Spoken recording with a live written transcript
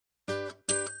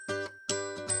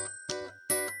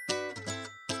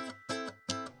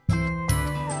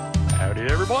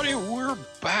everybody, we're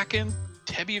back in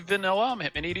Tebby Vanilla. I'm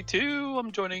Hitman82.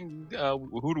 I'm joining,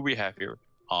 who do we have here?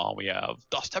 We have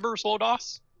Tebber, hello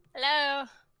Dos. Hello.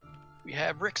 We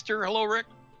have Rickster, hello Rick.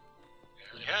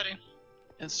 Howdy.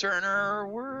 And Serenar,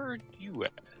 where are you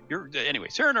at? Anyway,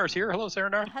 Serenar's here, hello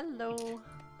Serenar. Hello.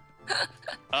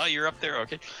 You're up there,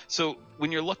 okay. So,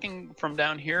 when you're looking from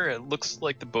down here, it looks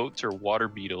like the boats are water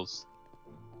beetles.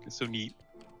 It's so neat.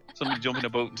 Somebody jump in a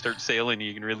boat and start sailing, and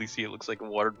you can really see it looks like a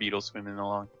water beetle swimming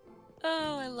along.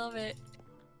 Oh, I love it.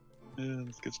 Yeah,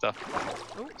 that's good stuff.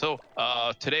 Oh.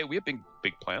 So, today we have big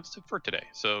plans for today.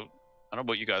 So, I don't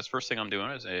know about you guys. First thing I'm doing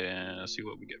is see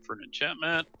what we get for an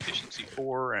enchantment, efficiency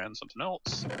 4, and something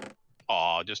else.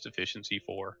 Aw, just efficiency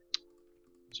 4.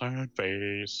 Sad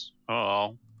face.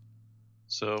 Oh.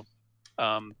 So,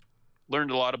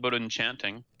 learned a lot about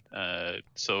enchanting.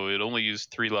 So it only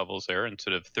used 3 levels there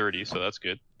instead of 30, so that's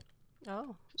good.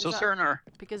 Oh. So Serenar,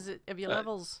 Because of your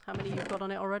levels, how many you've got on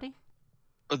it already?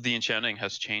 the enchanting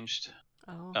has changed.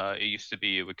 Oh. It used to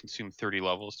be it would consume 30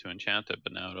 levels to enchant it,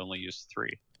 but now it only uses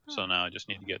 3. So now I just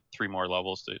need to get 3 more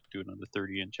levels to do another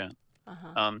 30 enchant.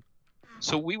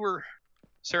 So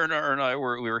Serenar and I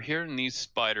we were hearing these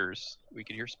spiders. We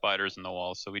could hear spiders in the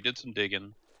walls, so we did some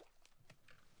digging,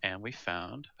 and we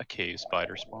found a cave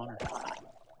spider spawner.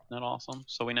 Isn't that awesome?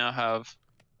 So we now have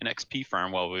an XP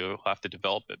farm. Well, we'll have to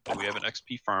develop it, but we have an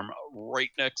XP farm right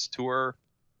next to our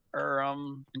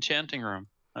enchanting room.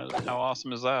 How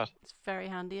awesome is that? It's very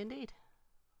handy indeed.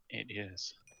 It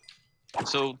is.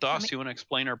 So, Dos, you want to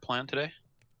explain our plan today?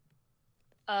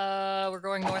 We're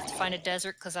going north to find a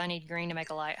desert because I need green to make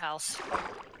a lighthouse.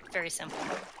 Very simple.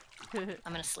 I'm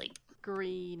gonna sleep.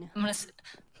 Green. I'm gonna.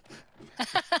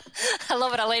 I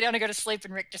love it. I lay down to go to sleep,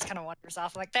 and Rick just kind of wanders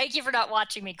off. I'm like, "Thank you for not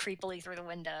watching me creepily through the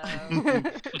window." I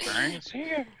can see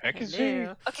you. I can see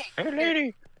you. Okay. Hey,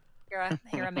 lady.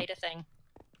 Here I made a thing.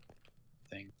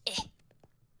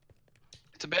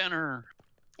 It's a banner.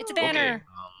 It's a banner. Okay.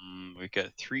 We've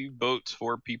got 3 boats,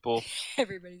 4 people.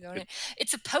 Everybody's on it.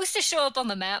 It's supposed to show up on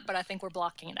the map, but I think we're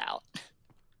blocking it out.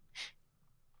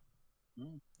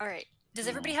 All right. Does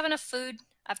everybody have enough food?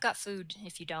 I've got food.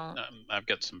 If you don't, I've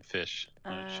got some fish.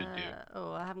 I should do.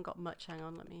 Oh, I haven't got much. Hang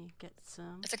on, let me get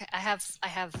some. it's okay. I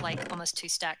have like almost 2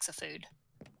 stacks of food.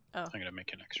 Oh. I'm gonna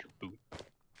make an extra boat.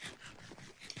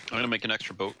 I'm gonna make an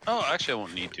extra boat. Oh, actually, I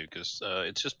won't need to because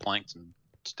it's just planks and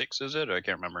sticks. Is it? I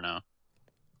can't remember now.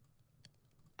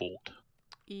 Bolt.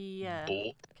 Yeah.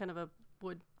 Bolt. Kind of a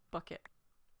wood bucket.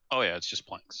 Oh yeah, it's just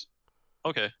planks.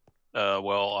 Okay.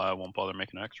 Well, I won't bother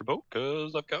making an extra boat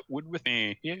because I've got wood with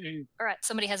me. Yay! All right.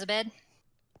 Somebody has a bed.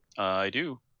 I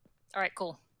do. All right.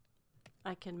 Cool.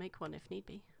 I can make one if need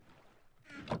be.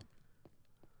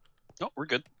 Oh, we're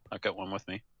good. I've got one with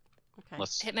me. Okay.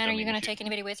 Hitman, are you gonna take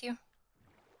anybody with you?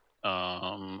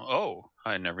 Oh,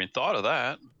 I never even thought of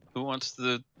that. Who wants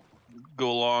to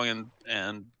go along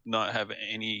and not have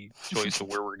any choice of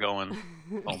where we're going?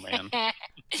 Oh man.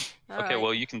 Okay,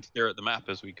 well you can stare at the map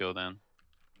as we go then.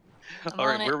 All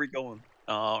right, where are we going?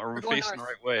 Are we facing the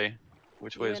right way?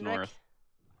 Which way is north?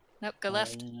 Nope, go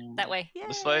left. That way. Yay.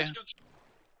 This way?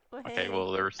 Oh, Okay, hey.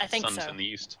 well there's I the think sun's so. in the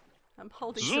east. I'm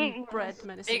holding some bread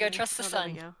menacingly. There you go, trust the There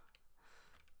we sun. go.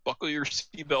 Buckle your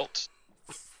seatbelts.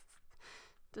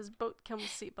 Does boat come with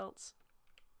seatbelts?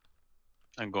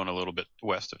 I'm going a little bit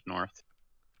west of north.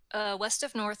 West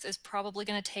of north is probably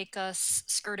going to take us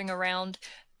skirting around.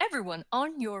 Everyone,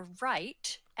 on your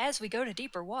right, as we go to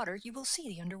deeper water, you will see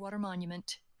the underwater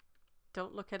monument.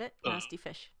 Don't look at it. Nasty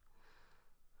fish.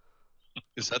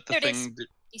 Is that the There it thing? is.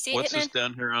 You see it, What's this Hitman?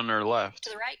 down here on our left? To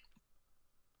the right.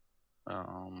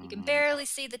 You can barely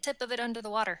see the tip of it under the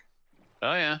water.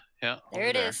 Oh yeah, yeah. There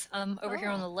it is. Over here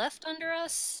on the left under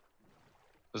us.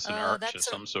 It's an arch of that's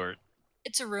some sort.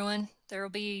 It's a ruin. There will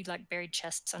be like buried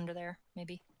chests under there,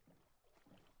 maybe.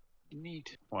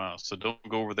 Neat. Wow. So don't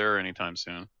go over there anytime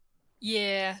soon.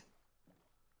 Yeah.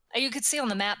 You could see on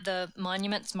the map the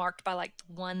monument's marked by like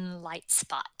 1 light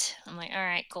spot. I'm like, all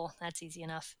right, cool. That's easy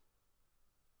enough.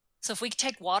 So if we could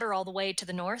take water all the way to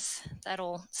the north,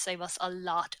 that'll save us a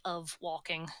lot of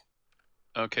walking.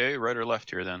 Okay, right or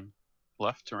left here then?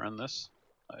 Left around this?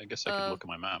 I guess I could look at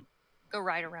my map. Go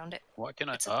right around it. What can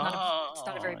I? It's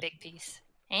not a very big piece.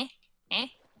 Eh? Eh?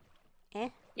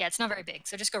 Yeah, it's not very big.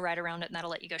 So just go right around it, and that'll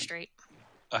let you go straight.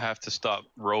 I have to stop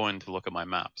rowing to look at my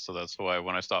map, so that's why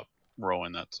when I stop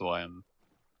rowing, that's why I'm.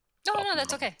 No,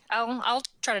 that's okay. I'll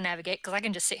try to navigate because I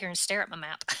can just sit here and stare at my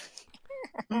map.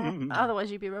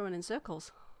 Otherwise, you'd be rowing in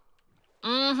circles.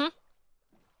 Mm-hmm.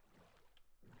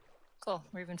 Cool.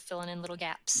 We're even filling in little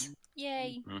gaps.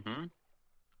 Yay. Mm-hmm.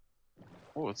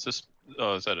 Oh, what's this?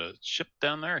 Oh, is that a ship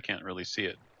down there? I can't really see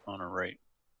it on our right.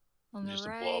 On the Just a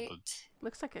blob right. of...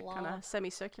 Looks like a kind Blob. of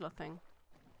semicircular thing.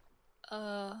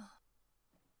 I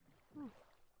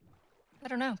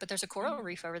don't know, but there's a coral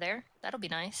reef over there. That'll be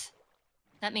nice.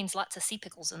 That means lots of sea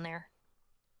pickles in there.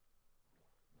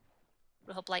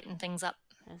 It'll help lighten things up.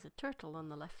 There's a turtle on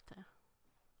the left there.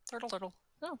 Turtle, turtle.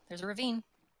 Oh, there's a ravine.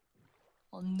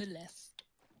 On the left.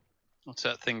 What's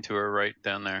that thing to our right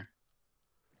down there?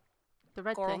 The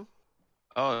red Coral. thing.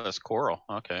 Oh, that's coral.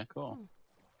 Okay, cool.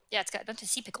 Yeah, it's got a bunch of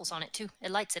sea pickles on it, too.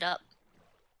 It lights it up.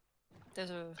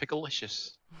 There's a...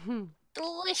 Picklelicious.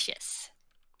 Delicious.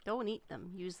 Don't eat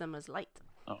them. Use them as light.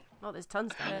 Oh. Oh, there's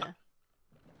tons down there.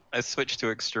 I switched to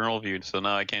external view, so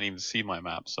now I can't even see my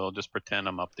map, so I'll just pretend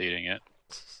I'm updating it.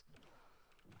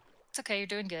 It's okay, you're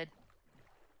doing good.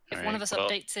 If All one right, of us well,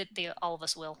 updates it, all of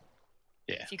us will.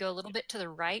 Yeah. If you go a little bit to the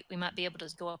right, we might be able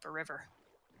to go up a river.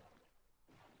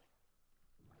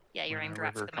 Yeah, you're When aimed a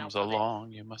right for river the comes mouth of it.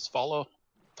 along, you must follow.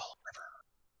 Follow river.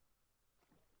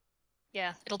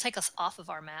 Yeah, it'll take us off of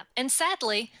our map. And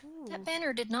sadly, Ooh. that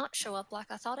banner did not show up like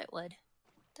I thought it would.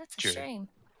 That's a Sure. shame.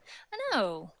 I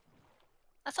know.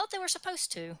 I thought they were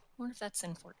supposed to. I wonder if that's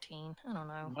in 14. I don't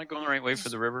know. Am I going the right way for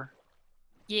the river?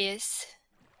 Yes.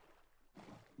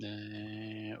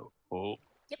 Oh,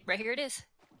 Yep, right here it is.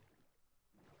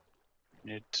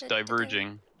 it's Da-da-da. diverging.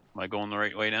 Am I going the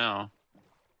right way now?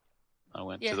 I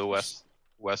went Yeah, to the you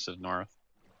west of north.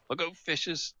 Look out,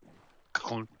 fishes!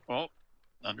 Oh,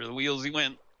 under the wheels he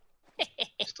went.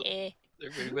 They're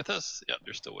really with us? Yeah,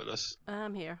 they're still with us.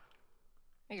 I'm here.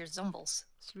 Oh, you're zumbles.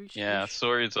 Swoosh, Yeah, swoosh.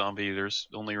 sorry, zombie. There's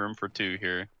only room for 2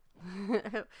 here.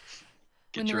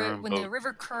 Get your own When the boat.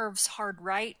 river curves hard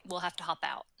right, we'll have to hop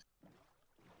out.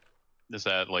 Is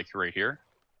that like right here?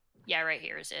 Yeah, right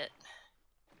here is it.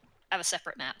 I have a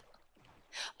separate map.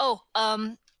 Oh,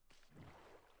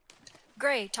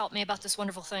 Gray taught me about this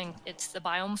wonderful thing. It's the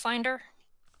biome finder.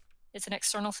 It's an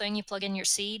external thing. You plug in your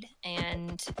seed,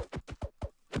 and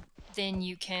then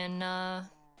you can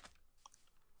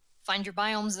find your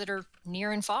biomes that are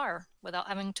near and far without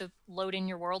having to load in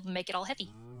your world and make it all heavy.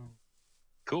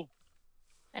 Cool.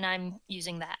 And I'm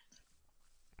using that.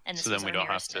 And this So then was we our don't have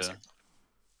nearest to desert.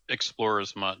 explore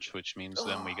as much, which means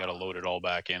then we gotta load it all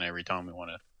back in every time we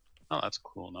want to. Oh, that's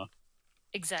cool enough.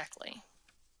 Exactly.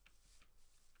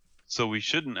 So we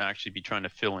shouldn't actually be trying to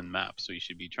fill in maps. We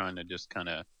should be trying to just kind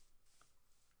of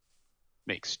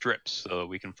make strips so that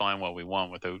we can find what we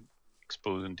want without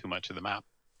exposing too much of the map.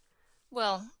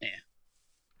 Well, Yeah.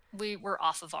 we were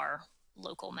off of our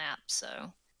local map,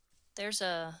 so there's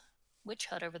a witch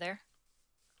hut over there.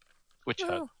 Which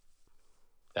hut? Ooh.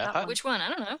 That That hut? Which one? I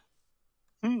don't know.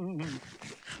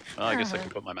 Well, I guess I can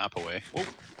put my map away. Oh.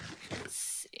 Let's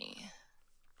see.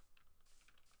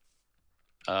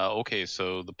 Okay,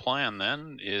 so the plan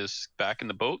then is back in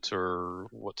the boats, or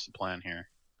what's the plan here?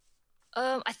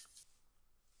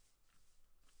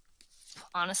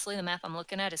 Honestly, the map I'm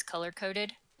looking at is color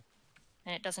coded,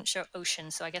 and it doesn't show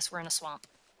ocean, so I guess we're in a swamp.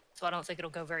 So I don't think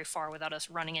it'll go very far without us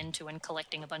running into and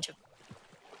collecting a bunch of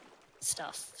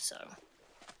stuff. So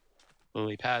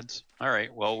Lily pads. All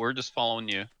right. Well, we're just following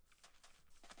you.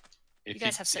 you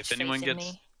guys have such if anyone faith in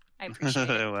gets... me. I appreciate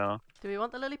it. Well, Do we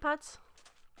want the lily pads?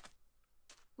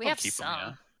 We I'll have keep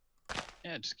 'em, some.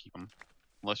 yeah, just keep them.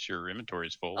 Unless your inventory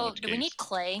is full. in Oh, which do we case- need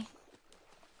clay?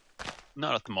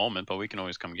 Not at the moment, but we can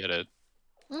always come get it.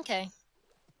 Okay.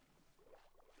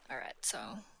 All right. So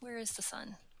where is the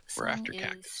sun? The We're sun after is...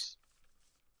 Cactus.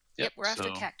 Yep, we're after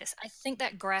so- Cactus. I think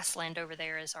that grassland over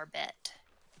there is our bet.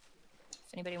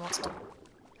 If anybody wants to,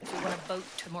 if we want to boat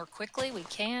to more quickly, we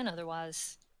can.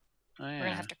 Otherwise, Oh, we're yeah.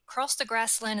 gonna have to cross the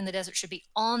grassland, and the desert should be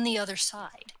on the other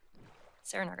side.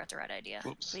 Sarah and I got the right idea.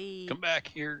 Whoops. We- Come back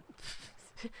here.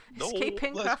 No,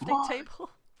 Escaping that's crafting mine. table.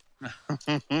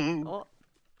 Oh,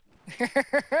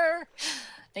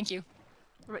 Thank you.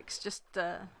 Rick's just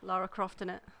Lara Croft in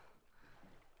it.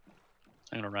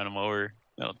 I'm gonna run him over.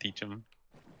 That'll teach him.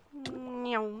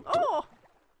 Meow. Oh!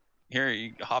 Here,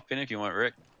 you hop in if you want,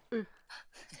 Rick.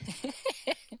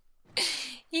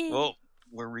 Oh,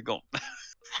 where are we going?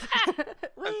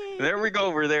 Whee! There we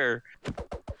go. We're there.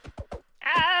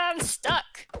 I'm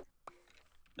stuck,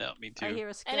 Yeah, me too. I hear a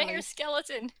and skeleton. I hear a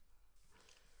skeleton.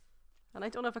 And I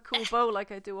don't have a cool bow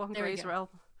like I do on There we Gray's go. Realm.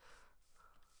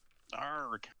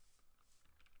 Arg.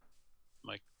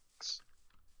 Like,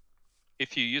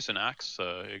 if you use an axe,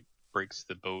 it breaks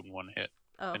the bow in one hit.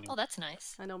 Oh, And- Oh, that's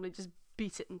nice. I normally just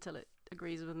beat it until it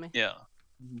agrees with me. Yeah.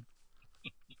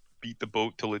 Beat the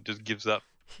boat till it just gives up.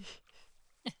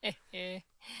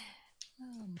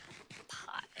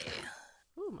 Pie.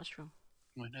 Ooh, mushroom.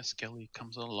 When a skelly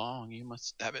comes along, you must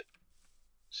stab it.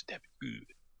 Stab it good.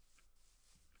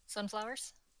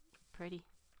 Sunflowers. Pretty.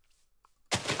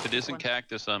 If it isn't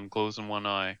cactus, I'm closing one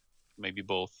eye. Maybe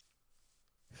both.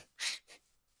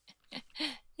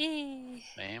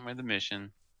 Man with the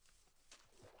mission.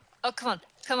 Oh, come on.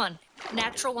 Come on.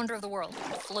 Natural wonder of the world.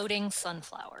 Floating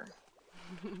sunflower.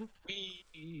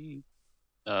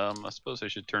 I suppose I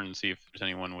should turn and see if there's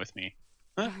anyone with me.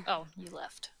 Oh, you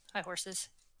left. Hi, horses.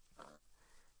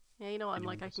 Yeah, you know what I'm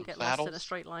Anyone like. I with can some get lost in saddles? a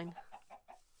straight line.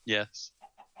 Yes.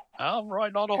 I'm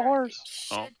riding on a horse.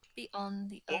 Should be on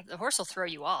the other. The horse will throw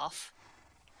you off.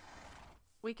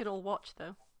 We could all watch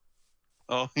though.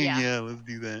 Oh, Yeah. yeah, let's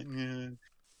do that. Yeah.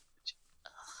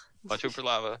 Watch out for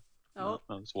lava. Oh,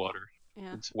 No, it's water.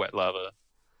 yeah. It's wet lava.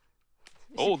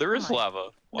 Oh, there is lava.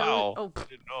 No, Wow. oh, I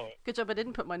didn't know it. good job I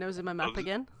didn't put my nose in my map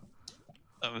again.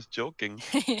 I was joking.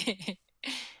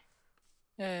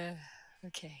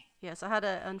 Okay. Yes, I had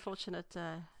an unfortunate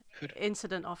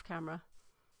incident off camera.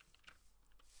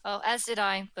 Oh, as did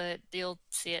I, but you'll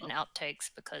see it in outtakes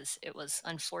because it was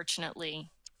unfortunately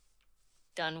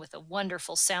done with a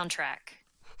wonderful soundtrack.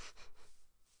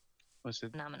 Was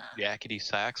it Phenomena. Yakety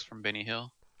Sax from Benny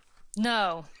Hill?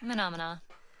 No, Phenomena.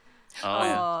 Oh,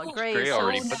 yeah. Oh, Gray, Gray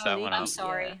already so put that one I'm out.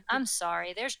 sorry. Yeah. I'm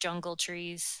sorry. There's jungle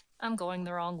trees. I'm going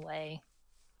the wrong way.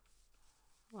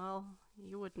 Well,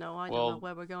 you would know. I don't know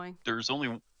where we're going.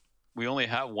 We only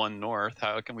have one north.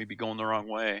 How can we be going the wrong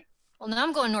way? Well, now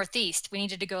I'm going northeast. We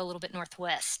needed to go a little bit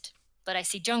northwest. But I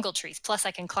see jungle trees. Plus,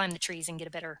 I can climb the trees and get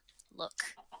a better look.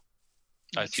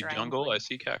 I see jungle. I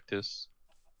see cactus.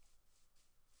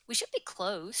 We should be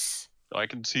close. I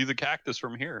can see the cactus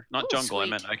from here. Not Ooh, jungle. sweet. I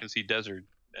meant I can see desert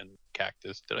and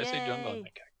cactus. Did I say jungle? I Yay.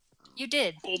 meant cactus. You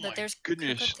did. Oh but my there's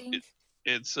goodness! things.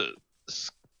 It's a there it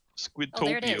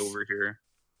squidtopia is. over here.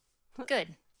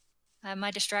 Good.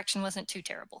 My distraction wasn't too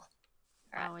terrible.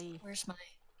 All right. Owie. Where's my...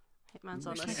 Hitman's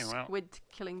on a Okay, well. squid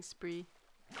killing spree.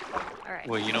 All right.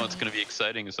 Well, you know what's going to be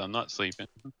exciting is I'm not sleeping.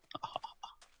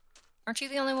 Aren't you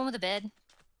the only one with a bed?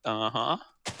 Uh-huh.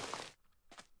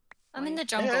 I'm in the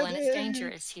jungle and it's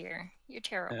dangerous here. You're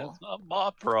terrible. That's not my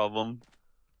problem.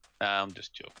 I'm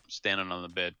just joking. Standing on the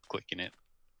bed, clicking it.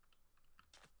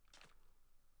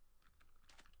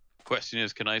 Question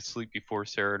is, can I sleep before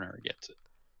Serenar gets it?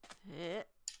 Eh.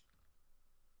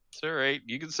 It's alright.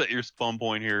 You can set your spawn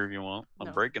point here if you want. I'm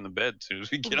No. breaking the bed as soon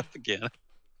as we get up again.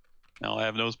 Now I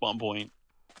have no spawn point.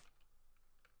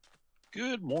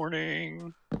 Good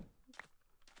morning.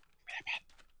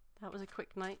 That was a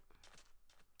quick night.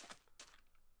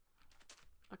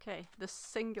 Okay, the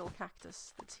single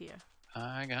cactus that's here.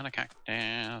 I got a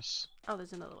cactus. Oh,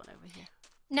 there's another one over here.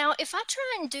 Now, if I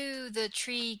try and do the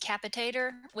tree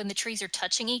capitator when the trees are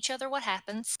touching each other, what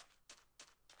happens?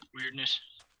 Weirdness.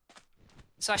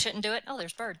 So I shouldn't do it? Oh,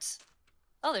 there's birds.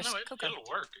 Oh, there's No, cocoa. it'll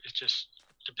work. It just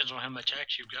depends on how much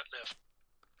axe you've got left.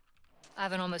 I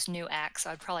have an almost new axe.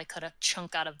 I'd probably cut a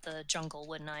chunk out of the jungle,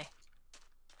 wouldn't I?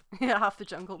 Yeah, half the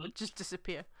jungle would just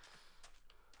disappear.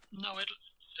 No,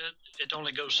 it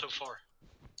only goes so far.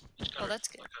 It's got that's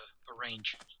good. like a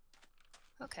range.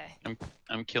 Okay.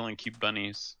 I'm killing cute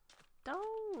bunnies. Don't.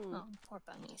 Oh, poor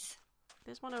bunnies.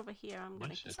 There's one over here. I'm gonna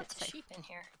What is keep There's it lots of safe. sheep in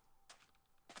here.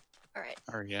 All right.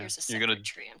 Oh yeah. Here's a You're separate gonna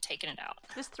tree. I'm taking it out.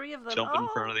 There's 3 of them. jump in Oh,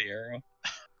 front of the arrow.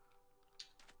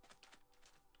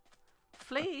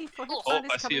 flee! For Oh, Hitman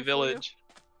is I see coming a for village.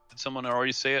 Did someone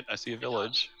already say it? I see a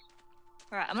village.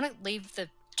 All right. I'm gonna leave the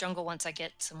jungle once I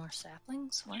get some more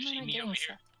saplings. Why You am I see not me getting over some?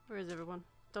 here? you. Where is everyone?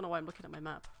 Don't know why I'm looking at my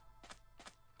map.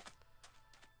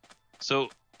 So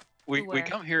we Where?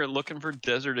 come here looking for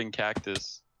desert and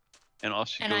cactus, and off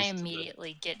she And goes. I to the-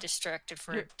 immediately get distracted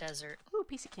for Here. desert. Ooh,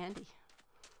 piece of candy.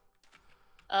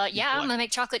 Yeah, I'm What? gonna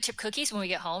make chocolate chip cookies when we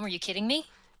get home. Are you kidding me?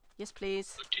 Yes,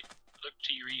 please. Look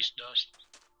to your east, Dust.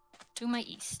 To my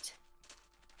east.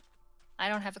 I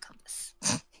don't have a compass.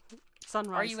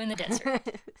 Sunrise. Are you in the desert?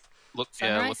 Look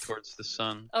Sunrise? towards the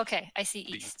sun. Okay, I see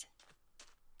The- east.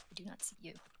 I do not see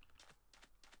you.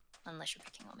 Unless you're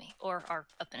picking on me. Or are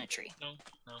up in a tree. No.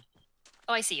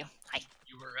 Oh, I see you. Hi.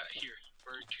 You were right here.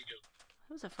 Where'd you go?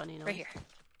 That was a funny noise. Right here.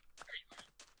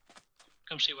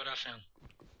 Come see what I found.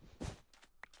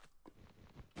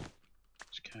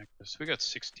 It's cactus. We got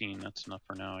 16. That's enough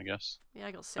for now, I guess. Yeah,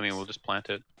 I got 6. I mean, we'll just plant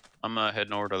it. I'm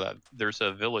heading over to that. There's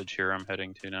a village here I'm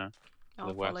heading to now. I'll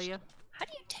the follow west. you. How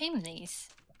do you tame these?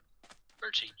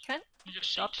 Birdseed. Can You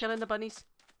just Stop seeds. killing the bunnies.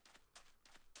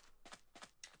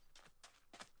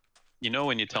 You know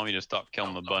when you tell me to stop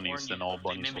killing the I'll warn bunnies, then you, all they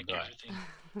bunnies will mimic die.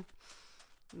 everything.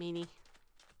 Meanie.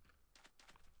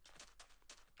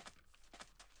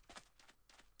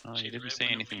 Oh, See you the didn't red say one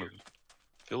over anything here? about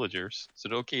villagers. Is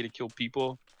it okay to kill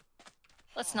people?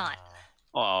 Let's not.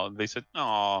 Oh, they said,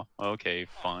 oh, okay,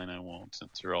 fine, I won't,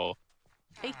 since they're all...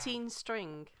 18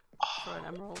 string for an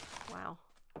emerald. Wow.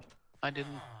 I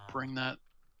didn't bring that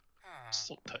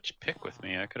Silk Touch pick with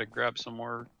me. I could have grabbed some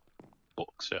more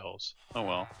bookshelves. Oh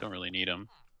well, don't really need them.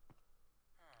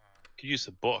 Could use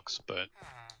the books, but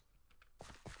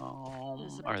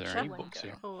are there any books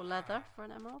here? Oh, leather for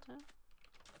an emerald.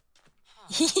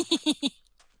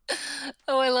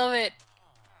 Oh, I love it.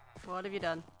 What have you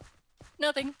done?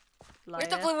 Nothing. Liar.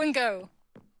 Where'd the blue one go?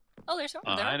 Oh, there's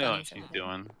one. I know what she's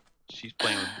doing. She's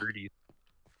playing with birdies.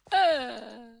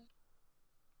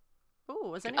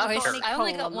 Oh, has anyone got any I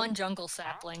only coal got on one them? jungle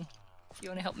sapling. If you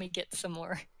want to help me get some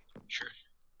more. Sure.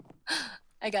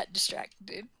 I got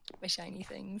distracted by shiny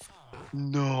things.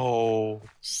 No.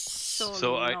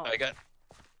 So I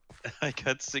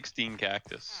got 16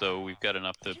 cactus, so we've got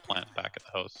enough to plant back at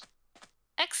the house.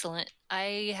 Excellent.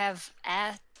 I have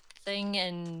a thing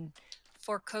and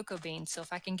 4 cocoa beans, so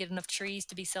if I can get enough trees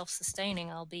to be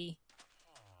self-sustaining,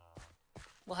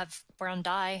 we'll have brown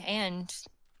dye and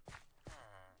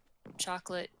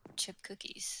chocolate chip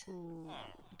cookies. Ooh.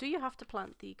 Do you have to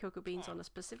plant the cocoa beans on a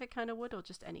specific kind of wood or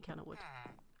just any kind of wood?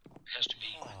 It has to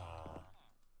be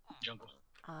jungle.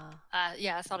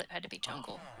 Yeah, I thought it had to be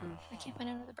jungle. I can't find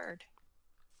another bird.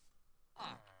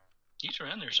 He's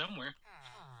around there somewhere.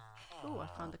 Oh, I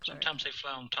found the cleric. Sometimes they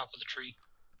fly on top of the tree.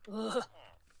 Ugh.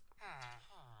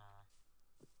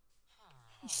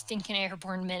 You stinking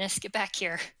airborne menace, get back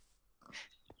here.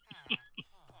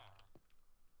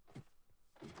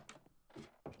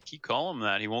 Keep calling him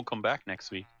that. He won't come back next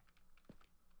week.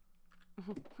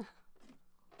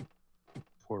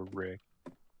 Poor Rick.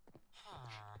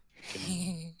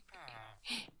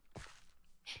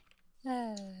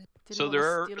 So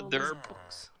there are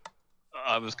books.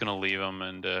 I was gonna leave them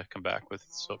and come back with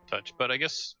Silk Touch, but I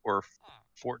guess or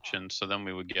Fortune. So then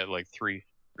we would get like three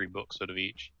books out of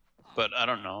each. But I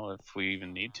don't know if we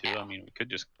even need to. I mean,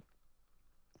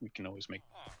 we can always make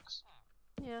books.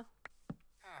 Yeah.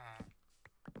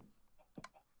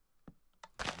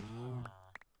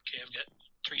 Okay, I've got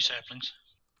 3 saplings.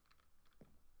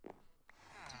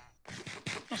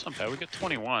 That's not bad. We got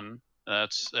 21.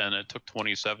 And it took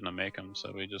 27 to make them,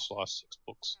 so we just lost 6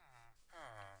 books.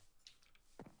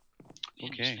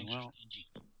 Okay, well,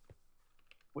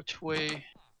 which way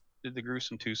did the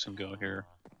gruesome twosome go here?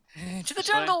 To the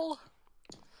jungle!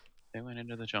 They went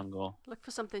into the jungle. Look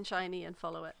for something shiny and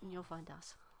follow it, and you'll find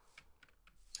us.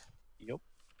 Yep.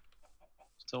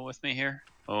 Still with me here?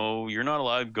 Oh, you're not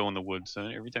allowed to go in the woods.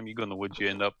 Every time you go in the woods, you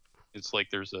end up, it's like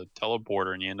there's a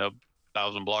teleporter and you end up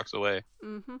 1,000 blocks away.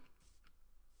 Mm-hmm.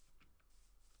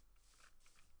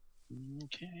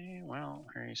 Okay, well,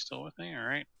 are you still with me?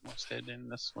 Alright, let's head in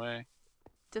this way.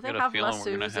 Do they have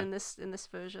lassos in this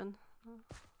version?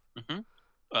 Mm-hmm.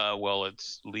 Well,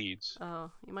 it's leads. Oh,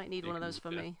 you might need one of those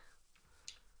for me.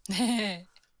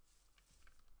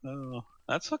 Oh,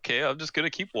 that's okay. I'm just gonna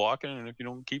keep walking, and if you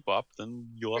don't keep up, then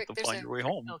you'll have to find your way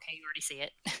home. Okay, you already see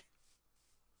it.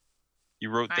 You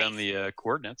wrote down the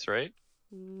coordinates, right?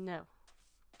 No.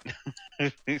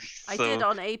 I I did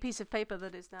on a piece of paper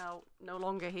that is now no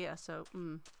longer here, so...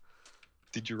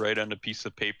 Did you write on a piece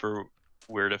of paper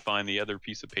where to find the other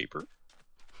piece of paper?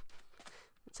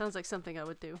 It sounds like something I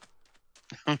would do.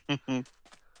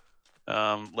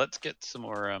 Let's get some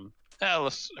more...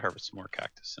 let's harvest some more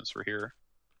cactus since we're here.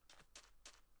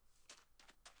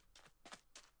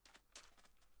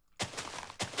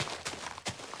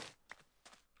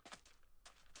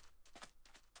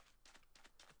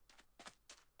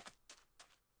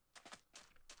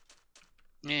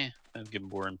 Yeah, that's getting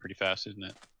boring pretty fast, isn't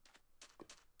it?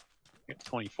 I got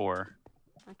 24.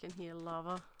 I can hear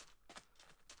lava.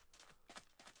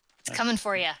 It's coming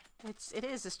for you.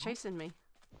 It's chasing me.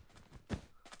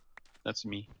 That's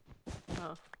me.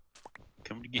 Oh.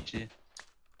 Coming to get you.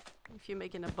 If you're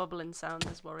making a bubbling sound,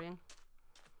 that's worrying.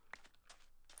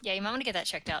 Yeah, you might want to get that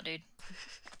checked out, dude.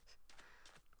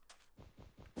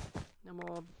 No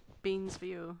more beans for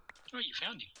you. Oh, you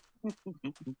found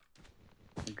him.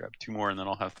 I'll grab 2 more and then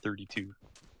I'll have 32.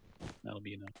 That'll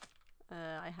be enough.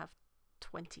 I have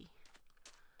 20.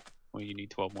 Well, you need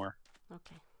 12 more.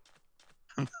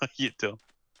 Okay. You do.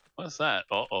 What's that?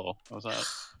 Uh-oh. What's that?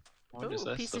 What is Ooh,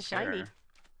 that piece of stuff shiny.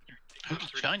 there?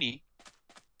 Shiny?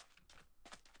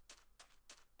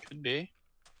 Could be.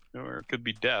 Or it could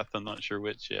be death. I'm not sure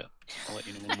which yet. I'll let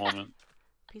you know in a moment.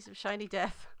 Piece of shiny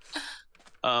death.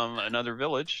 Another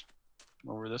village.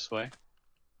 Over this way.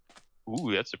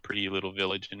 Ooh, that's a pretty little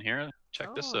village in here.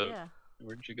 Check this out. Yeah.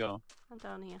 Where'd you go? I'm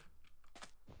down here.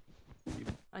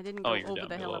 I didn't go over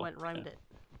the hill, I went round it.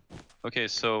 Okay,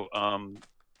 so,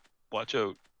 watch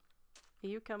out. Are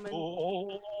you coming?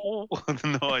 Oh,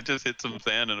 no, I just hit some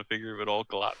sand and I figured it would all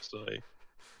collapse, so I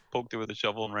poked it with a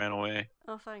shovel and ran away.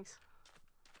 Oh, thanks.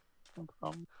 No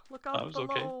problem. Look out below.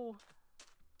 Okay.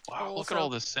 Wow, Also, look at all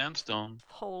this sandstone.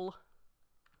 Hole.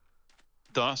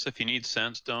 Thus, if you need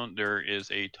sandstone, there is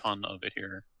a ton of it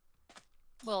here.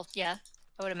 Well, yeah.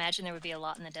 I would imagine there would be a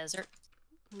lot in the desert.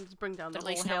 Let's bring down But the at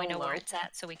least whole now we know hill, where though. it's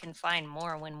at, so we can find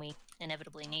more when we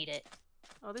inevitably need it.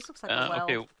 Oh, this looks like a well.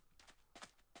 Okay.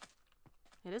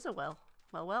 It is a well.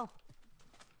 Well.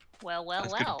 Well. I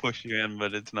was gonna push you in,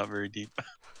 but it's not very deep.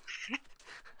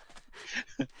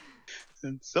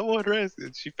 And someone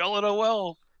rescued. She fell in a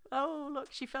well. Oh, look,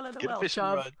 she fell in a Get well. a fishing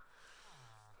Shove.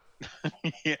 rod.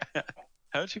 Yeah.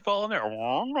 How'd she fall in there?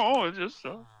 Oh, no, it just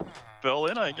fell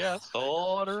in, I guess,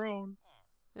 all on her own.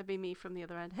 It'd be me from the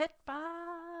other end. Hit by...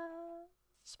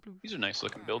 Sploosh. These are nice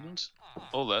looking buildings.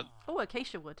 Oh, that. Oh,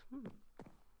 acacia wood.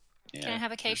 Yeah. Can I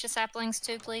have acacia saplings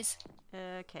too, please?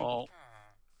 Okay. Oh,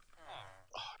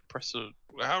 press a.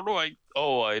 How do I?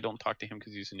 Oh, I don't talk to him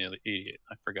because he's an idiot.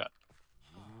 I forgot.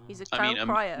 He's a town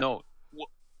crier. No,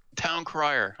 town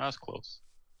crier. That was close.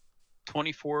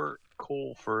 24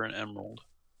 coal for an emerald.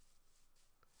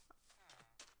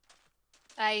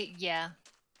 Yeah.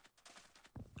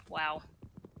 Wow.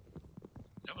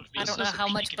 I don't know how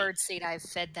much bird seed I've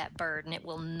fed that bird, and it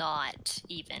will not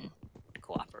even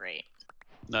cooperate.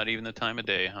 Not even the time of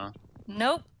day, huh?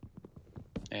 Nope.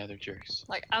 Yeah, they're jerks.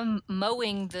 Like, I'm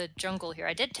mowing the jungle here.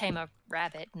 I did tame a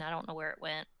rabbit, and I don't know where it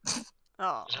went.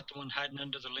 Oh. Is that the one hiding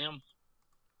under the limb?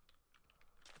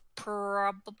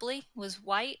 Probably. Was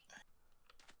white.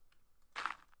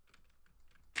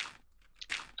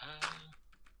 I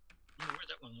don't know where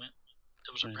that one went.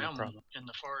 There was a brown one in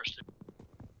the forest.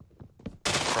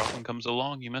 Problem comes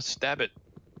along, you must stab it.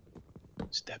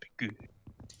 Stab it good.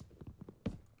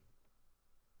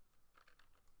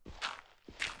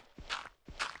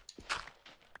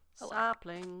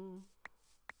 Sapling.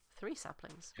 3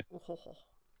 saplings. Oh.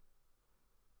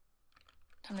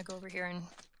 Time to go over here and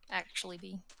actually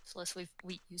be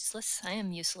useless. I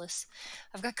am useless.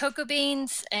 I've got cocoa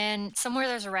beans, and somewhere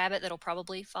there's a rabbit that'll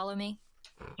probably follow me.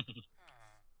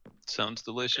 Sounds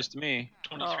delicious to me.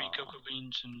 23 cocoa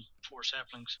beans and 4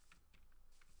 saplings.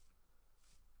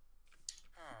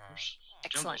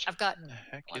 Excellent. I've got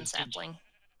 1 sapling.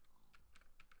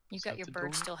 You've got your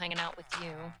bird still hanging out with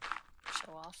you.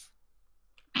 Show off.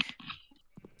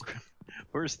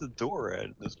 Where's the door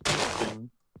at this thing?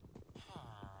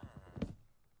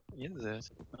 Is it?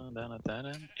 Oh, down at that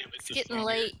end? It's getting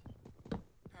late.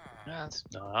 No,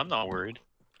 I'm not worried.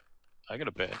 I got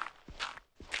a bed.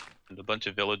 And a bunch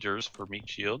of villagers for meat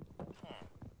shield.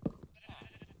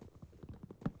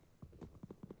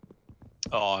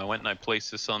 Oh, I went and I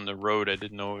placed this on the road. I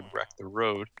didn't know it would wreck the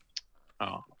road.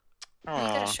 Oh. You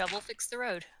got a shovel, fix the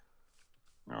road.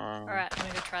 Oh. Alright, I'm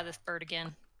gonna go try this bird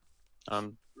again.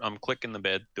 I'm clicking the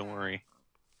bed, don't worry.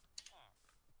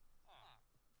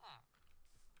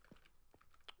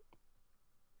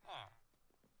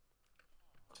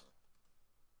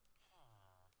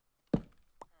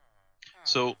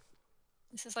 So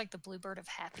this is like the bluebird of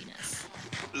happiness.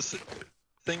 This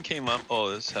thing came up. Oh,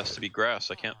 this has to be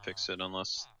grass. I can't fix it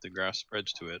unless the grass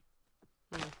spreads to it.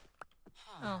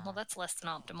 Oh, well, that's less than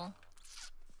optimal.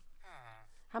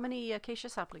 How many acacia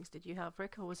saplings did you have,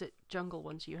 Rick, or was it jungle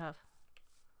ones you have?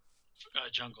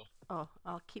 Jungle. Oh,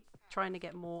 I'll keep trying to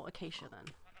get more acacia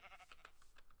then.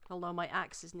 Although my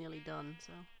axe is nearly done,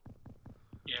 so...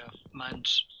 Yeah,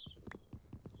 mine's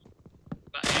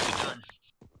about half done.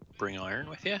 Bring iron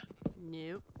with you?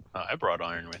 Nope. I brought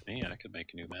iron with me. I could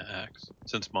make a new axe.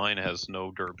 Since mine has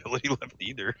no durability left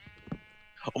either.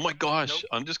 Oh my gosh, nope.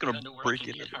 I'm just gonna break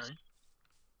into this. Iron.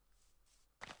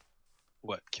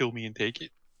 What, kill me and take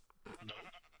it? No,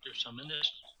 there's some in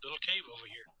this little cave over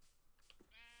here.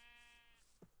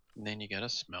 And then you gotta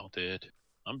smelt it.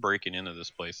 I'm breaking into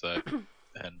this place that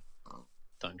I had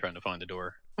time trying to find the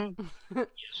door.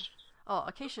 Yes. Oh,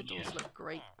 acacia doors look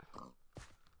great.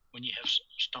 When you have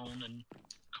stone and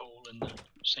coal in the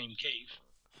same cave,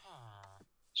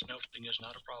 smelting is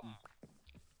not a problem.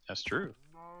 That's true.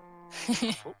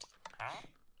 Oh.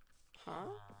 Huh?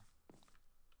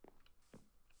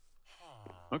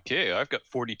 Okay, I've got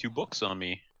 42 books on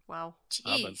me. Wow.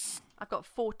 Jeez. I've got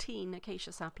 14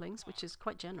 acacia saplings, which is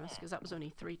quite generous because that was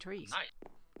only 3 trees.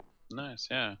 Nice,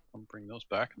 yeah. I'll bring those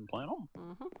back and plant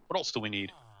them. What else do we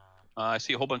need? I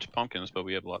see a whole bunch of pumpkins, but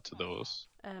we have lots of those.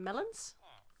 Melons?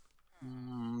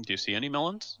 Do you see any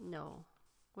melons? No.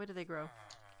 Where do they grow?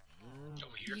 You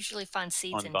usually find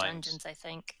seeds in dungeons, I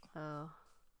think. Oh.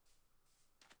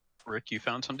 Rick, you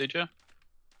found some, did you?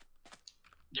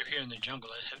 They're here in the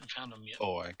jungle. I haven't found them yet.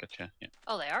 Oh, I gotcha. Yeah.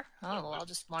 Oh, they are? Oh, well, I'll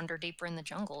just wander deeper in the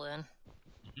jungle then.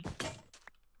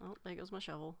 Oh, there goes my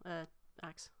shovel.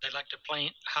 Axe. They like to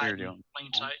hide in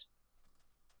plain sight.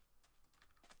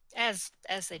 As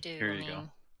they do. Here I you go.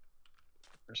 mean,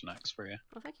 There's an axe for you.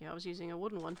 Oh, thank you. I was using a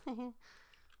wooden one.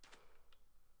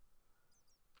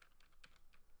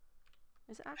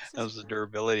 Is axes? How's the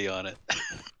durability on it?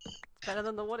 It's better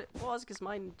than what it was because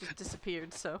mine just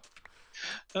disappeared. So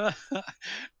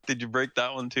Did you break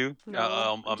that one too?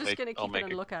 no, I'm just gonna keep it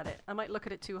and it. look at it. I might look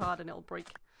at it too hard and it'll break.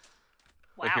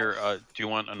 wow. Here, do you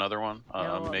want another one? No,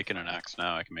 I'm I'm making an fine. axe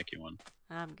now. I can make you one.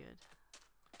 I'm good.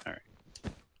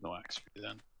 No axe for you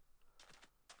then.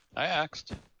 I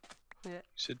axed. Yeah. You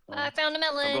said, I found a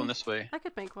I'm going melon. this way. I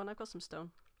could make one. I've got some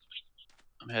stone.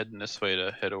 I'm heading this way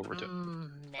to head over to.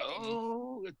 Melon.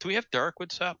 Oh, do we have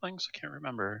darkwood saplings? I can't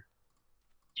remember.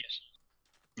 Yes.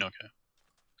 Okay.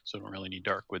 So I don't really need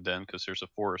darkwood then, because there's a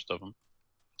forest of them.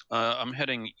 I'm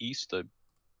heading east, I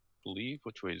believe.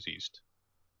 Which way is east?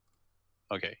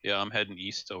 Okay, yeah, I'm heading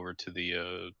east over to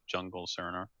the jungle,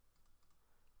 Serna.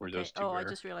 Where Okay. those two Oh, were. I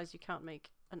just realized you can't make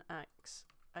an axe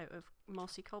out of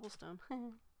mossy cobblestone.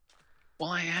 Well,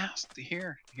 I asked.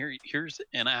 Here's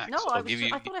an axe. No, I'll give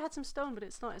you. I thought I had some stone, but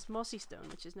it's not. It's mossy stone,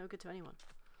 which is no good to anyone.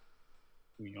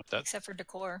 You know, that's. Except for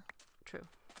decor. True.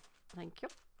 Thank you.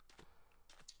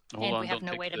 Hold And on, we have don't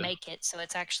no take way to the- make it, so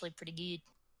it's actually pretty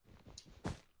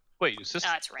good. Wait, is this?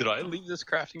 Oh, it's Did I raining. leave this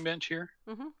crafting bench here?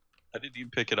 Mm-hmm. I didn't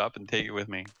even pick it up and take it with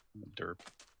me. Derp.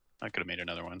 I could have made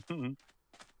another one.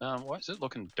 Why is it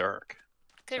looking dark?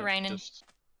 Good Is that raining. just-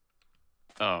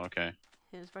 Oh, okay.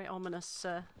 It's very ominous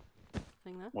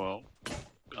thing there. Well,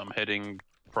 I'm heading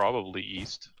probably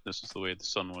east. This is the way the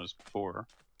sun was before.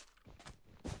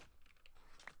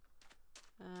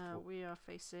 We are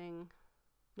facing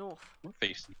north. We're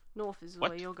facing. North is the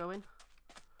What? way you're going.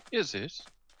 Is it?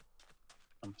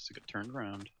 I must have got turned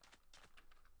around.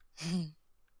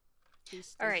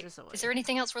 East All right. this way. Is there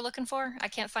anything else we're looking for? I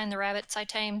can't find the rabbits I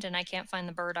tamed, and I can't find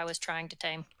the bird I was trying to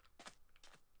tame.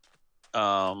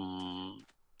 My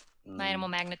animal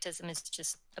magnetism is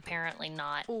just apparently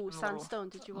not. Oh, I'm a little sandstone.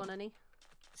 Did you want any?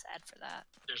 sad for that.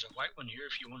 There's a white one here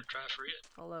if you want to try for it.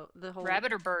 Although the whole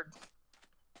Rabbit or bird?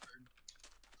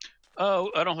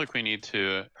 Oh, I don't think we need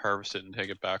to harvest it and take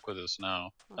it back with us now.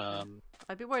 Okay.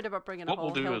 I'd be worried about bringing a what we'll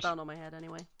whole do hill is- down on my head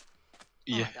anyway. Oh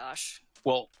Yeah. my gosh.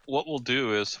 Well, what we'll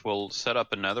do is we'll set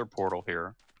up another portal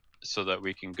here, so that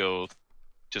we can go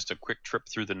just a quick trip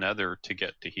through the Nether to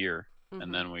get to here, Mhm.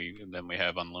 and then we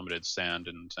have unlimited sand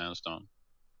and sandstone.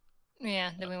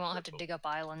 Yeah, then we won't have to dig up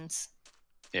islands.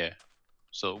 Yeah.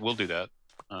 So we'll do that.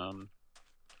 Ow.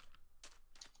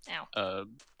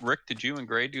 Rick, did you and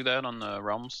Gray do that on the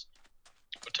realms?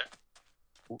 What's that?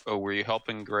 Oh, were you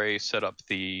helping Gray set up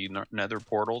the Nether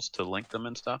portals to link them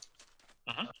and stuff?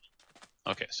 Uh-huh.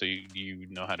 Okay, so you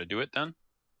know how to do it then?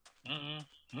 Kind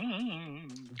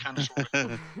of, sort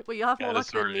of. Well, you have more Yeah, luck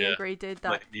that's sort than of- me yeah. and Gray did that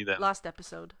Like me then. last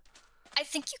episode. I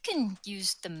think you can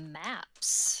use the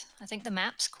maps. I think the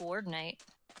maps coordinate.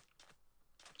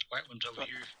 White one's over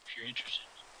here if you're interested.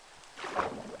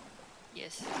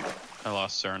 Yes. I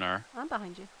lost Cernar. I'm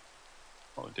behind you.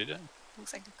 Oh, did I?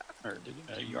 Looks like a cock. Or did you?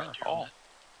 Right You are. there Oh. on that.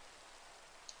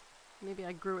 Maybe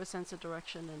I grew a sense of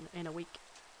direction in a week.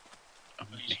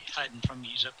 He's hiding from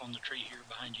you. He's up on the tree here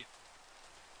behind you.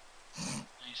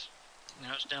 Nice.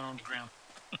 Now it's down on the ground.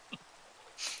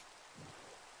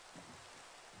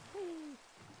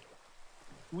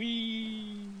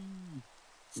 Whee!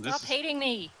 Stop hating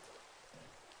me.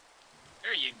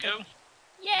 There you go.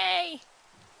 Yay!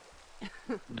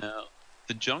 Now,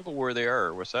 the jungle where they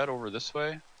are, was that over this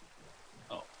way?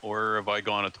 Oh, or have I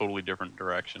gone a totally different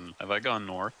direction? Have I gone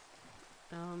north?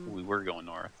 We were going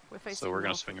north. We're facing So we're going to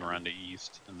north swing again. around to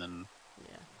east, and then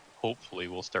Yeah. hopefully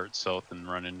we'll start south and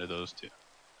run into those two.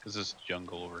 Because this is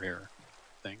jungle over here,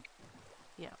 I think.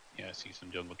 Yeah. Yeah, I see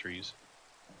some jungle trees.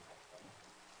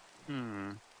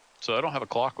 So I don't have a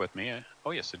clock with me.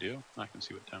 Oh, yes, I do. I can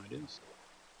see what time it is.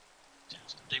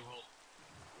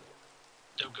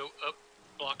 They'll go up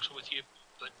blocks with you,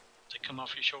 but they come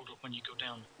off your shoulder when you go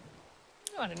down.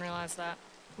 Oh, I didn't realize that.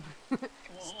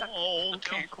 Stuck. Oh, But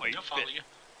they'll follow you.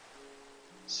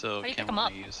 So How do you can pick 'em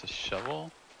up? we use a shovel?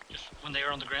 Just when they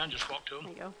are on the ground, just walk to them.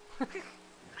 There you go. There you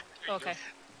Oh, okay.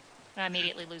 I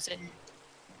immediately lose it.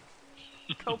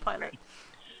 Co-pilot. go.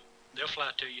 They'll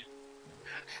fly to you.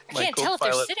 I My can't tell if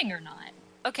they're co-pilot- sitting or not.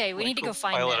 Okay, we My need to go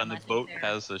find co-pilot them. on the I think boat they're-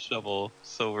 has a shovel,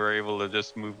 so we're able to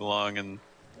just move along and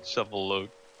shovel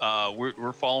out.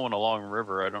 We're following along the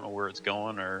river. I don't know where it's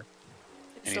going or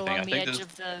It's anything. along I the think edge this-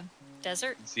 of the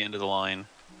desert. it's the end of the line.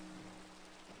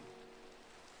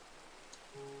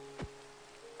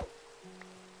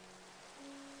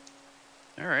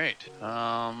 All right.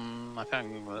 I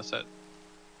found what's that?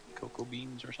 Cocoa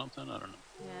beans or something? I don't know.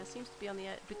 Yeah, it seems to be on the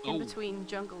in Oh. between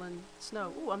jungle and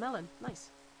snow. Ooh, a melon. Nice.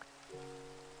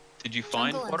 Did you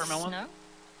find Jungle and watermelon? snow?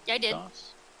 Yeah, I did.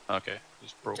 Sauce? Okay,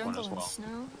 just broke Jungle one as well.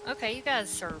 and snow. Okay, you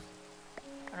guys are.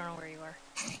 I don't know where you are.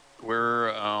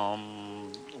 We're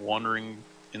wandering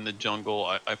in the jungle.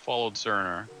 I followed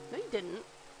Cerner. No, you didn't.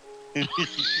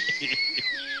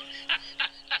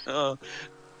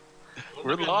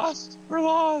 We're lost. We're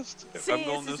lost. See, I'm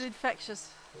going this is this. infectious.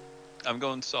 I'm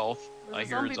going south. There's I a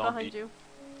hear zombie a zombie behind you.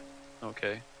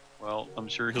 Okay. Well, I'm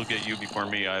sure he'll get you before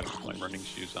me. I have my running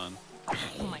shoes on.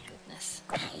 Oh my goodness.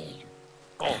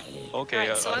 Oh, okay.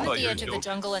 Alright, so I'm at thought the you were edge of the joking.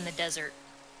 jungle in the desert.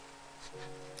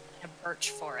 A birch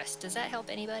forest. Does that help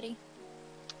anybody?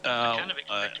 I kind of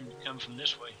expect him to come from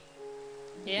this way.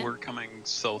 Yeah? We're coming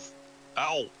south.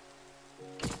 Ow!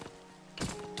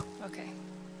 Okay.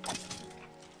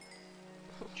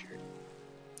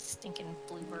 Stinking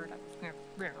bluebird.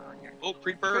 Oh,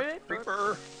 creeper!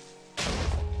 Creeper!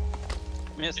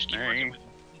 Just Missed keep working me.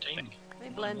 with tame. They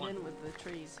blend in with the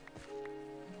trees.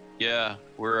 Yeah,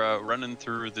 we're running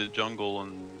through the jungle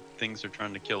and things are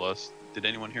trying to kill us. Did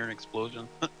anyone hear an explosion?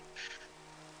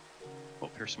 Oh,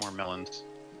 here's some more melons.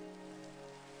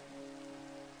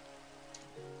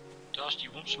 Doss, do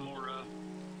you want some more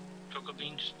cocoa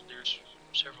beans? There's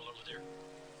several over there.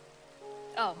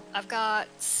 Oh, I've got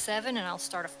 7 and I'll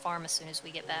start a farm as soon as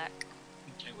we get back.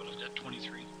 Okay, well, I've got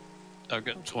 23. I've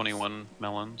got 21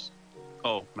 melons.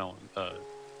 Oh, melon.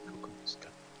 Coconuts.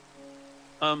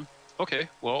 Okay.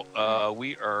 Well,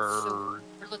 we are So,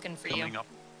 we're looking for coming you. up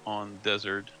on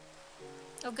desert.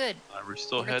 Oh, good. We're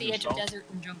still We're at the heading edge of south. desert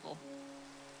and jungle.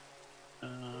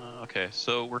 Okay,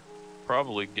 so we're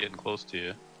probably getting close to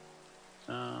you.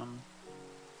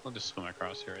 We'll just swim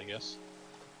across here, I guess.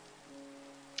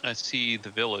 I see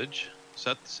the village. Is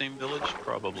that the same village?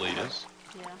 Probably is.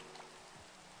 Yeah.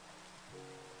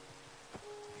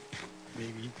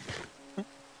 Maybe. I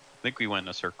think we went in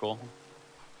a circle.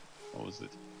 What was it?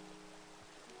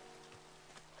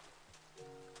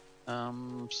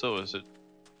 So is it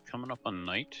coming up on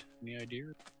night? Any idea?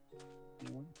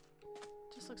 Anyone?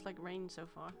 Just looks like rain so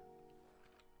far.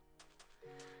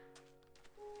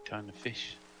 Time to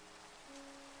fish.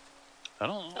 I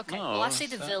don't know. Okay, well, I see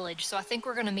the village, so I think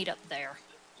we're going to meet up there.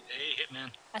 Hey, Hitman.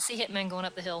 I see Hitman going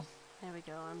up the hill. There we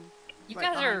go. I'm You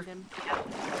right guys are behind him.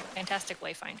 fantastic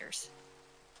wayfinders.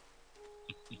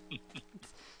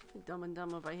 Dumb and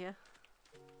Dumber by here.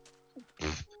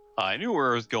 I knew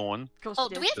where I was going. Of course Oh, you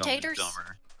do did. we have Dumb and taters?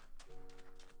 Dumber.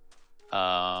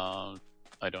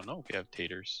 I don't know if we have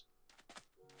taters.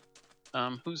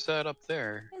 Who's that up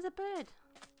there? There's a bird.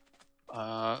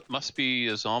 Must be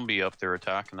a zombie up there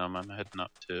attacking them. I'm heading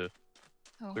up to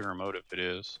Oh. clear him out if it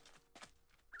is.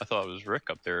 I thought it was Rick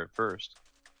up there at first.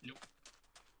 Nope.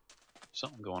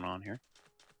 Something going on here.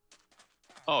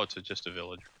 Oh, it's just a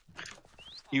village.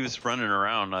 He was running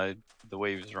around. The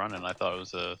way he was running, I thought it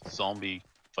was a zombie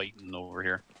fighting over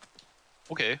here.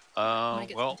 Okay. gonna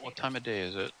get Well, some what time of day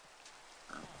is it?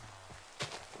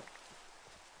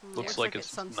 Looks like it's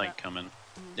sunset. night coming.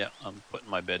 Yeah, I'm putting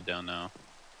my bed down now.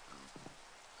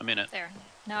 I'm in it. There.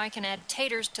 Now I can add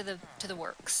taters to the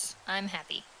works. I'm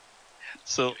happy.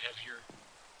 So Do you have your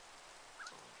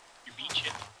beets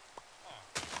yet?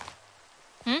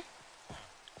 Do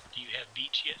you have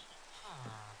beets yet?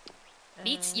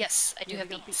 Beets? Yes, I do yeah, have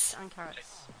we got beets. and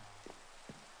carrots.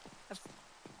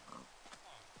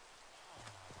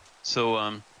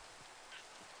 So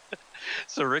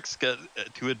so Rick's got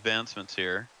 2 advancements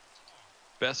here.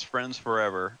 Best friends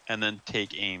forever, and then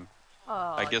take aim.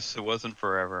 Oh, I guess it wasn't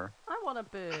forever. I want a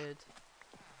bird.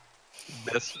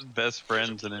 Best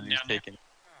friends, and then he's Down there. taking.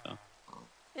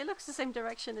 It looks the same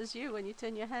direction as you when you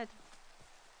turn your head.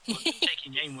 Well,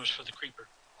 taking aim was for the creeper.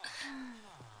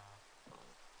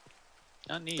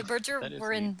 Not neat. The birds That is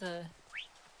were in neat. the...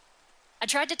 I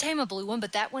tried to tame a blue one,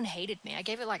 but that one hated me. I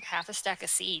gave it like half a stack of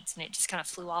seeds, and it just kind of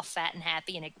flew off fat and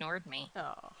happy and ignored me.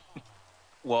 Oh.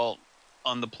 Well,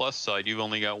 on the plus side, you've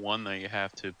only got one that you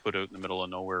have to put out in the middle of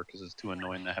nowhere because it's too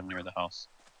annoying to have near the house.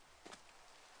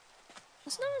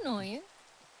 It's not annoying.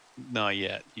 Not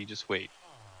yet. You just wait.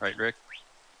 Right, Rick?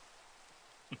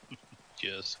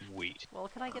 Just wait. Well,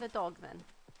 can I get a dog then?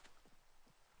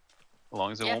 As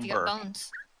long as it Yeah, if won't you got bark.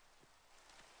 bones.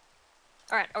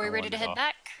 All right, are we I ready want to a head dog.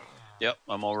 back? Yep,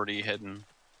 I'm already heading,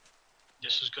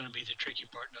 This is going to be the tricky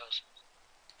part, Doss.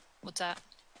 What's that?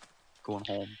 going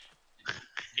home.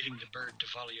 Getting the bird to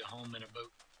follow you home in a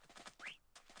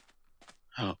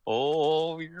boat.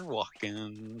 Oh, you're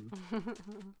walking.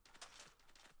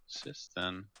 It's just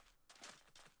then.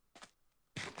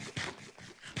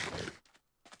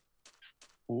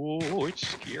 Oh, it's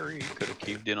scary. Could have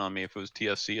caved in on me if it was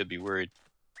TSC. I'd be worried.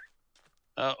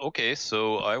 Okay,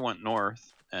 so I went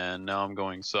north, and now I'm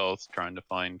going south, trying to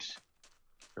find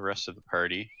the rest of the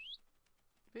party.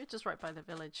 We're just right by the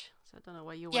village, so I don't know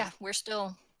where you were. Yeah, we're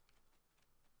still.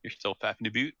 You're still fapping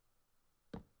about.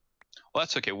 Well,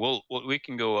 that's okay. We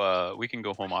can go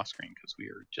home off screen because we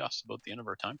are just about the end of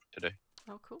our time for today.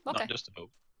 Oh, cool. Okay. Not just about.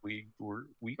 We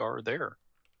are there.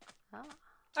 Ah.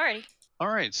 Alrighty. All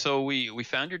right. So we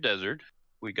found your desert.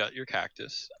 We got your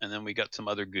cactus, and then we got some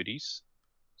other goodies,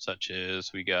 such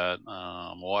as we got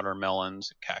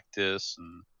watermelons, cactus,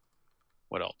 and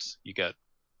what else? You got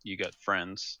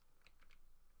friends.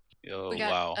 Oh We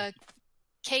got wow.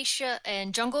 acacia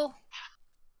and jungle.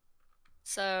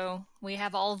 So we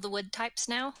have all of the wood types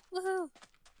now. Woohoo!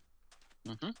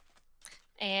 Mhm.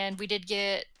 And we did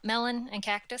get melon and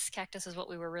cactus. Cactus is what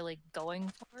we were really going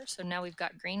for. So now we've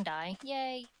got green dye.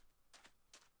 Yay!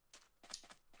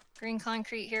 Green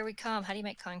concrete, here we come. How do you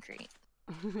make concrete?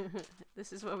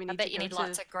 This is where we need I bet to you go need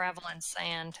lots of gravel and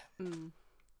sand.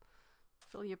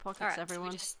 Fill your pockets, Alright, everyone.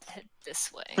 so we just head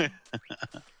this way.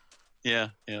 Yeah,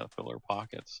 fill our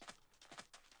pockets.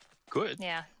 Good.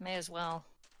 Yeah, may as well.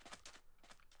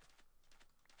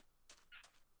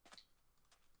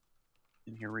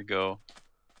 And here we go.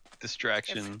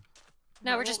 Distraction.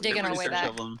 No, we're just digging our way back.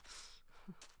 Shoveling.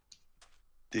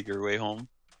 Dig our way home.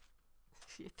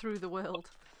 Through the world.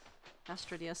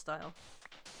 Astrodia style.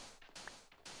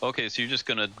 Okay, so you're just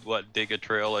gonna dig a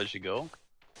trail as you go?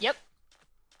 Yep.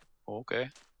 Okay.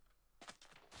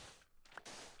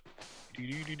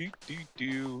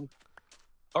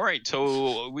 All right,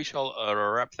 so we shall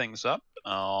wrap things up.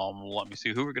 Let me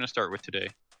see who we're gonna start with today.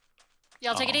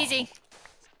 Y'all take it easy.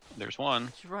 There's one.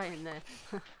 It's right in there.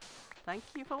 Thank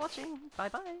you for watching. Bye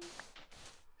bye.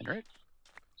 All right.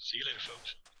 See you later,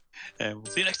 folks. And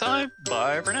we'll see you next time.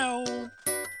 Bye for now.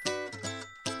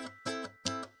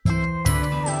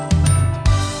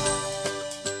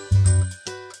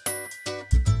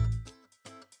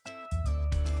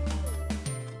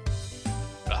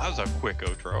 That was a quick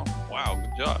outro. Wow,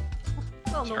 good job.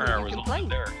 Well, Turner normally was you on complain.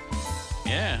 there.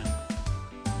 Yeah.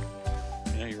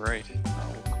 Yeah, you're right.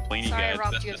 Complainy Sorry I guys.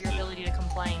 robbed you of your ability to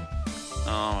complain.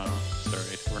 Oh, well, it's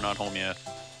alright. We're not home yet.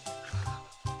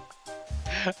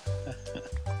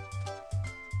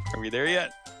 Are we there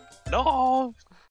yet? No!